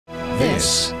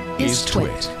This is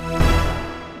TWiT.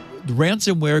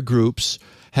 Ransomware groups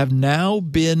have now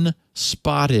been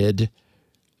spotted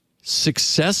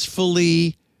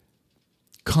successfully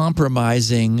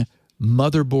compromising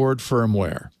motherboard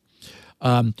firmware.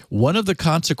 One of the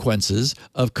consequences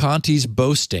of Conti's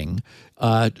boasting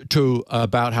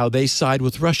about how they side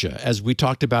with Russia, as we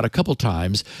talked about a couple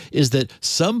times, is that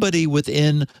somebody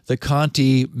within the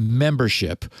Conti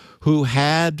membership who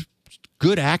had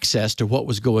good access to what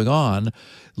was going on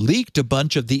leaked a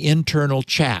bunch of the internal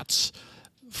chats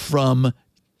from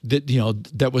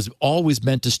that was always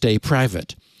meant to stay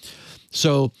private.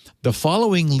 So the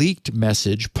following leaked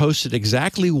message, posted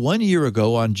exactly 1 year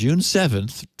ago on June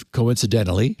 7th,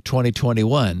 coincidentally,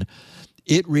 2021,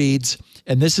 it reads,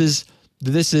 and this is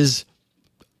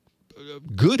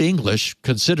good English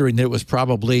considering that it was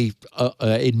probably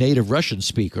a native Russian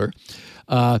speaker,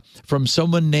 from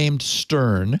someone named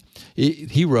Stern.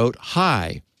 He wrote,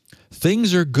 "Hi,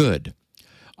 things are good.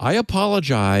 I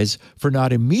apologize for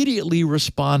not immediately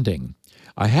responding.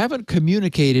 I haven't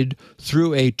communicated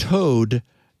through a toad."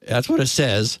 That's what it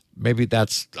says. Maybe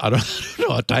that's, I don't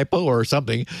know, a typo or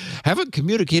something. "Haven't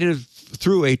communicated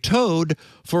through a toad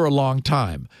for a long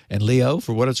time." And Leo,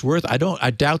 for what it's worth, I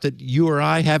doubt that you or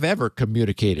I have ever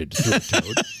communicated through a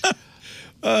toad.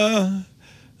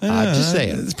 I'm just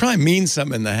saying. It probably means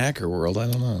something in the hacker world. I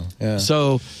don't know. Yeah.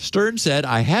 So Stern said,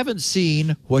 "I haven't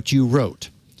seen what you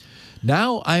wrote.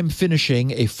 Now I'm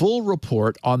finishing a full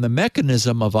report on the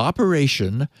mechanism of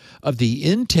operation of the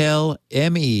Intel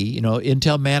ME,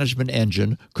 Intel Management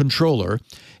Engine controller,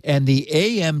 and the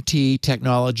AMT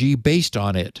technology based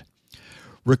on it.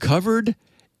 Recovered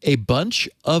a bunch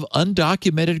of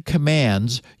undocumented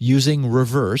commands using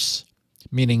reverse,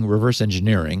 meaning reverse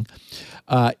engineering,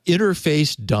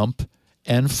 interface dump,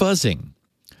 and fuzzing.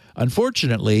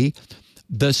 Unfortunately,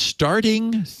 the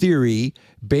starting theory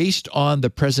based on the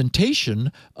presentation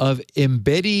of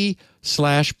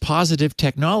embedded/positive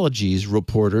technologies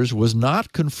reporters was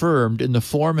not confirmed in the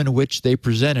form in which they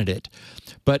presented it."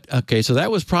 But, okay, so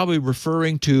that was probably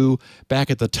referring to,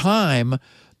 back at the time,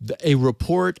 a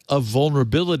report of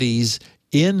vulnerabilities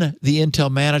in the Intel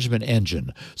Management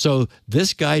Engine. So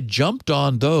this guy jumped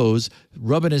on those,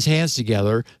 rubbing his hands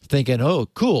together, thinking, oh,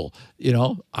 cool,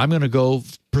 I'm going to go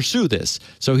pursue this.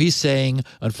 So he's saying,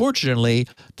 unfortunately,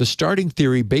 the starting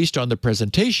theory based on the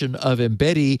presentation of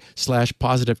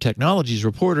embedded/positive technologies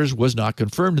reporters was not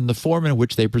confirmed in the form in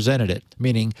which they presented it,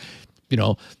 meaning,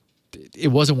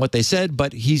 it wasn't what they said,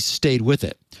 but he stayed with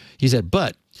it. He said,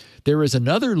 "But there is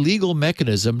another legal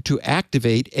mechanism to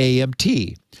activate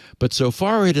AMT, but so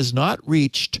far it has not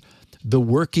reached the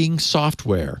working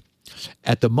software.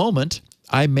 At the moment,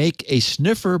 I make a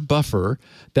sniffer buffer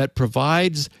that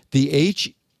provides the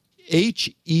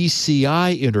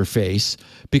HECI interface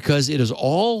because it is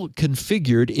all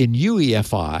configured in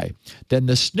UEFI. Then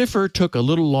the sniffer took a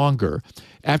little longer.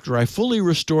 After I fully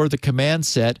restore the command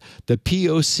set, the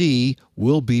POC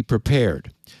will be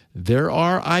prepared. There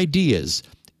are ideas.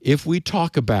 If we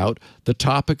talk about the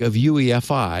topic of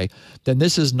UEFI, then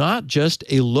this is not just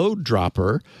a load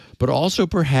dropper, but also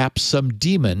perhaps some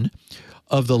daemon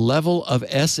of the level of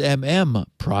SMM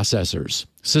processors,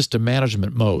 system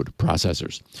management mode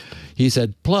processors." He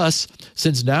said, "Plus,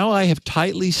 since now I have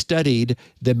tightly studied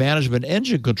the management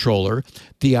engine controller,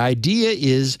 the idea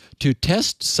is to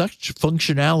test such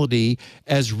functionality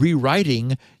as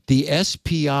rewriting the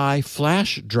SPI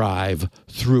flash drive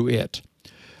through it.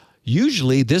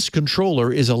 Usually, this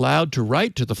controller is allowed to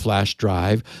write to the flash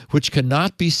drive, which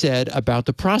cannot be said about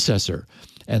the processor.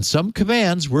 And some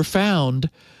commands were found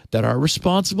that are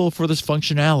responsible for this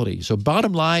functionality." So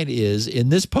bottom line is, in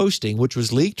this posting, which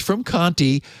was leaked from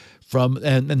Conti,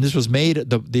 and this was made,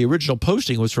 the original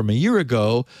posting was from a year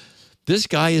ago, this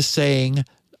guy is saying,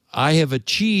 I have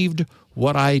achieved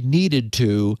what I needed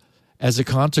to as a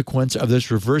consequence of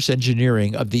this reverse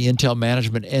engineering of the Intel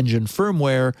Management Engine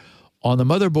firmware on the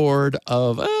motherboard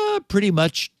of pretty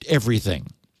much everything.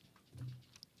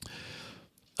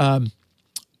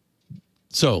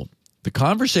 So the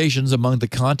conversations among the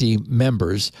Conti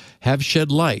members have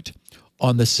shed light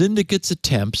on the syndicate's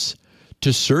attempts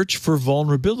to search for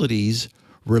vulnerabilities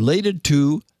related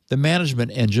to the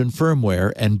management engine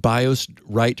firmware and BIOS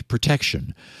write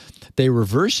protection. They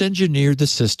reverse engineered the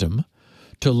system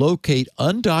to locate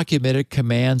undocumented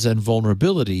commands and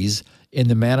vulnerabilities in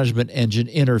the management engine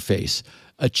interface,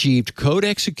 achieved code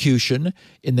execution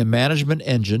in the management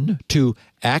engine to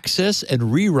access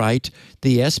and rewrite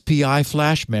the SPI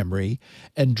flash memory,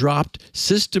 and dropped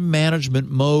system management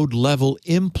mode level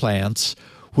implants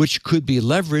which could be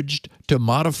leveraged to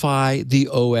modify the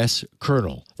OS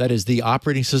kernel. That is the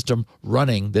operating system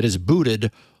running that is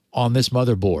booted on this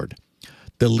motherboard.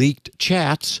 The leaked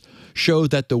chats show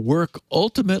that the work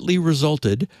ultimately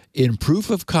resulted in proof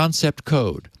of concept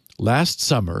code last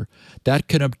summer that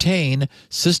can obtain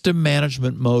system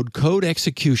management mode code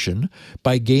execution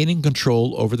by gaining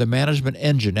control over the management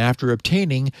engine after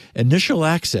obtaining initial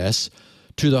access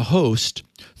to the host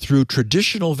through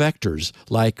traditional vectors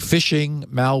like phishing,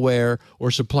 malware,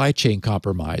 or supply chain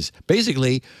compromise.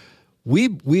 Basically,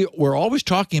 we're always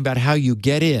talking about how you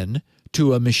get in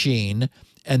to a machine,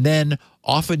 and then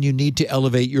often you need to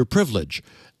elevate your privilege.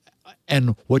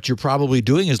 And what you're probably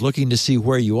doing is looking to see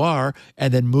where you are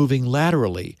and then moving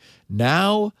laterally.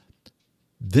 Now,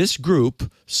 this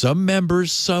group, some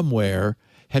members somewhere,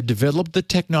 have developed the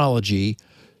technology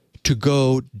to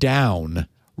go down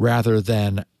rather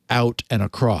than out and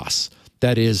across.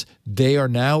 That is, they are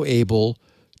now able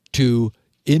to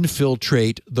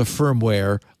infiltrate the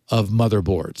firmware of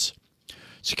motherboards.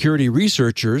 Security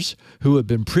researchers who have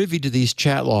been privy to these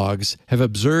chat logs have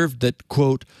observed that,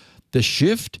 quote, the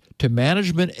shift to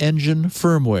management engine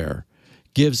firmware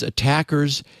gives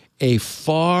attackers a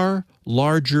far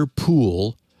larger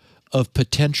pool of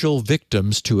potential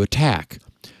victims to attack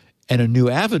and a new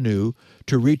avenue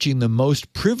to reaching the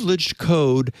most privileged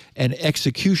code and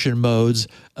execution modes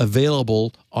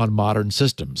available on modern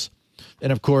systems.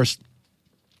 And of course,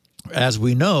 as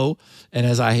we know, and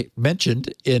as I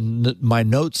mentioned in my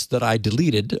notes that I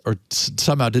deleted or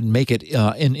somehow didn't make it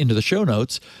into the show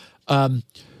notes,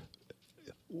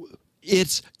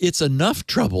 it's enough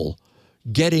trouble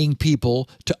getting people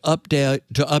to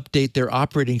update their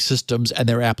operating systems and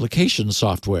their application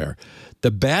software.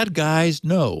 The bad guys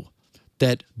know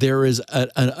that there is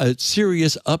a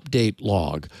serious update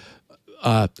log,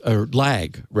 or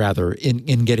lag rather,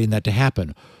 in getting that to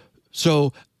happen.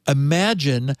 So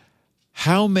imagine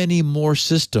how many more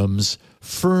systems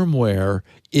firmware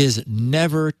is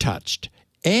never touched.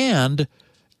 And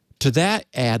to that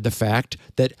add the fact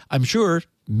that I'm sure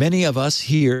many of us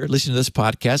here listening to this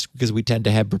podcast, because we tend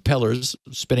to have propellers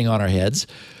spinning on our heads,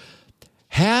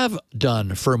 have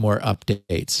done firmware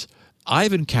updates.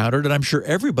 I've encountered, and I'm sure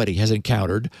everybody has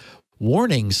encountered,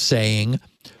 warnings saying,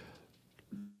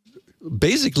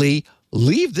 basically,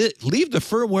 leave the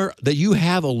firmware that you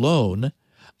have alone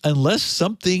unless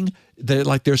something that,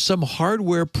 like, there's some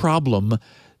hardware problem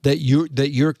that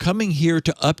you're coming here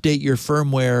to update your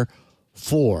firmware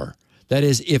for. That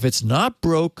is, if it's not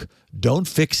broke, don't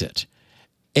fix it.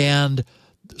 And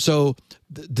so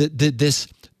this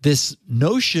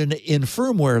notion in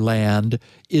firmware land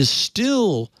is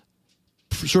still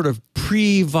sort of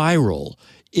pre-viral.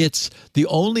 It's the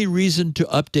only reason to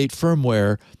update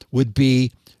firmware would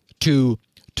be to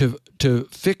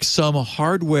fix some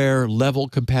hardware level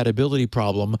compatibility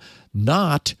problem,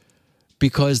 not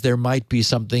because there might be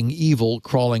something evil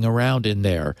crawling around in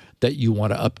there that you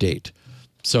want to update.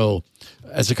 So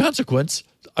as a consequence,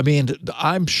 I mean,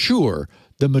 I'm sure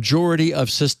the majority of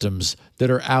systems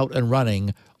that are out and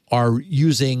running are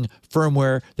using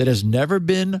firmware that has never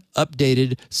been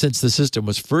updated since the system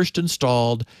was first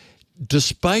installed,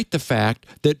 despite the fact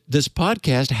that this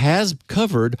podcast has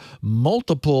covered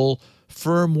multiple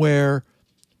firmware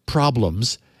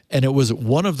problems. And it was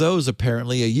one of those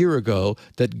apparently a year ago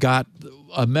that got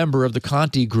a member of the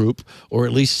Conti group, or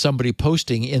at least somebody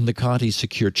posting in the Conti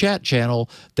secure chat channel,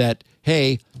 that,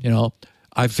 hey,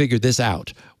 I figured this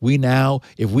out. We now,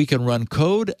 if we can run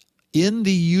code in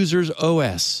the user's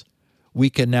OS, we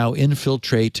can now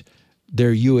infiltrate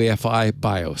their UEFI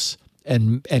BIOS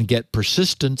and get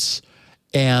persistence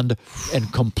and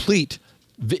complete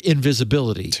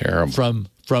invisibility from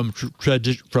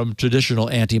traditional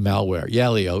anti-malware. Yeah,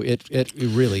 Leo, it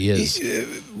really is.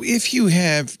 If you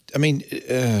have, I mean,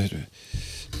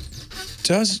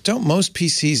 don't most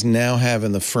PCs now have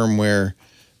in the firmware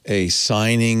a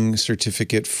signing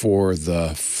certificate for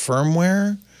the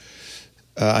firmware?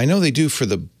 I know they do for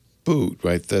the boot,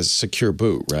 right? The secure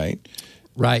boot, right?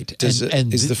 Right. Is the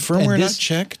firmware not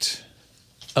checked?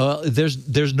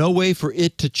 There's no way for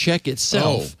it to check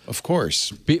itself. Oh, of course.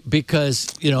 Because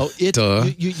the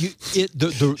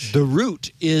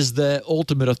root is the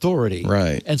ultimate authority,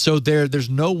 right? And so there's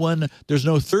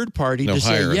no third party to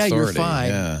say, yeah, authority. You're fine,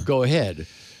 yeah. Go ahead.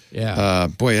 Yeah.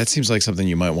 Boy, that seems like something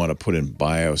you might want to put in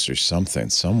BIOS or something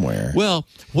somewhere. Well,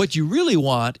 what you really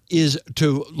want is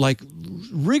to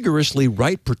rigorously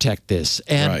write protect this.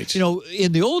 And right.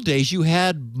 In the old days, you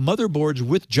had motherboards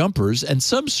with jumpers, and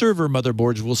some server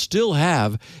motherboards will still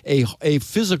have a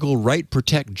physical write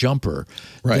protect jumper,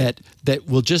 right, that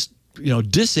will just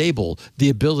disable the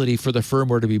ability for the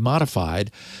firmware to be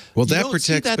modified. Well,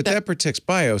 that protects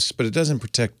BIOS, but it doesn't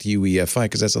protect UEFI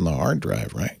because that's on the hard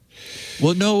drive, right?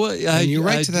 Well, no, And you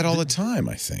write to that all the time,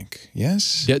 I think.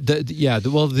 Yes. Well,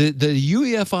 the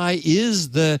UEFI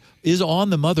is on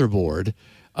the motherboard.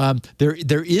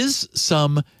 There is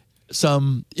some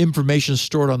information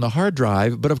stored on the hard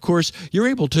drive, but of course you're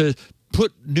able to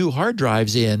put new hard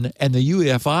drives in, and the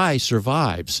UEFI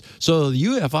survives. So the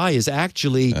UEFI is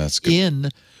actually in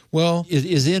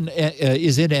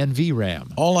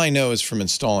NVRAM. All I know is from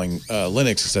installing Linux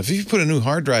and stuff. If you put a new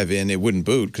hard drive in, it wouldn't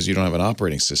boot because you don't have an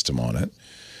operating system on it.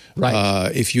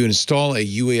 Right. If you install a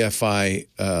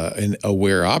UEFI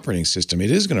aware operating system, it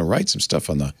is going to write some stuff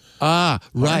on the right.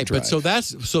 drive. But so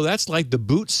that's like the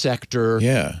boot sector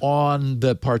on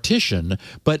the partition.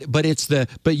 But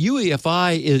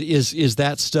UEFI is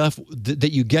that stuff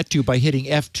that you get to by hitting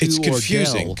F2 It's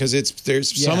confusing or because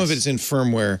some of it's in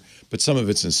firmware, but some of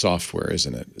it's in software,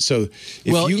 isn't it? So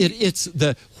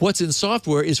what's in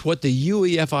software is what the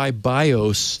UEFI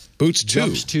BIOS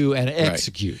jumps to and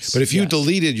executes. But if you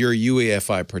deleted your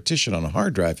UEFI partition on a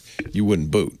hard drive, you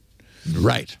wouldn't boot.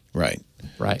 Right.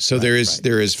 So there is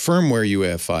firmware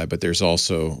UEFI, but there's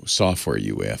also software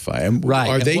UEFI. And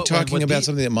are they talking about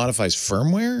something that modifies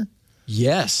firmware?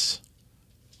 Yes.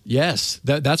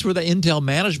 That's where the Intel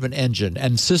management engine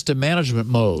and system management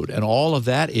mode and all of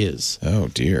that is. Oh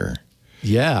dear.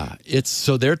 Yeah,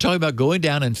 so they're talking about going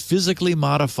down and physically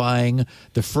modifying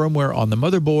the firmware on the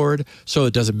motherboard, so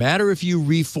it doesn't matter if you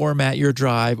reformat your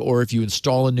drive or if you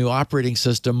install a new operating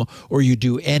system or you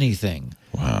do anything.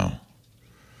 Wow.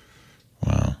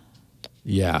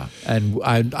 Yeah, and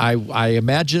I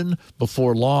imagine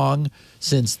before long,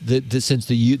 since the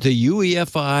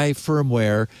UEFI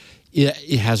firmware.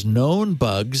 It has known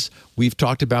bugs. We've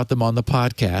talked about them on the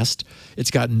podcast.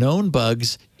 It's got known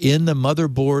bugs in the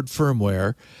motherboard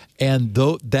firmware, and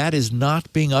though that is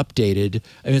not being updated,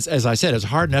 I mean, as I said, it's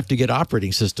hard enough to get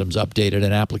operating systems updated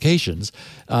and applications.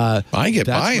 I get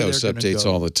BIOS updates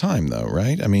all the time, though,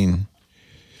 right? I mean,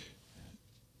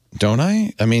 don't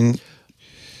I? I mean...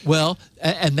 Well,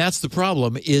 and that's the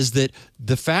problem, is that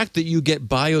the fact that you get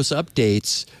BIOS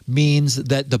updates means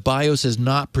that the BIOS is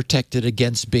not protected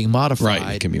against being modified.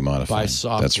 Right, it can be modified by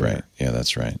software. That's right. Yeah,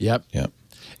 that's right. Yep.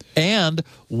 And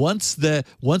once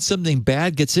something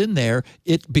bad gets in there,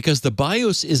 because the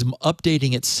BIOS is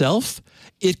updating itself,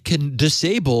 it can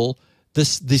disable the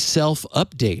self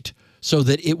update so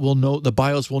that the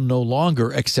BIOS will no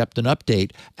longer accept an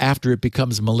update after it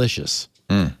becomes malicious.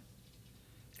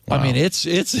 Wow. I mean,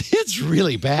 it's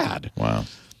really bad. Wow.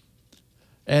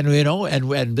 And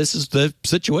and this is the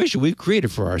situation we've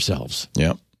created for ourselves.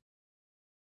 Yep.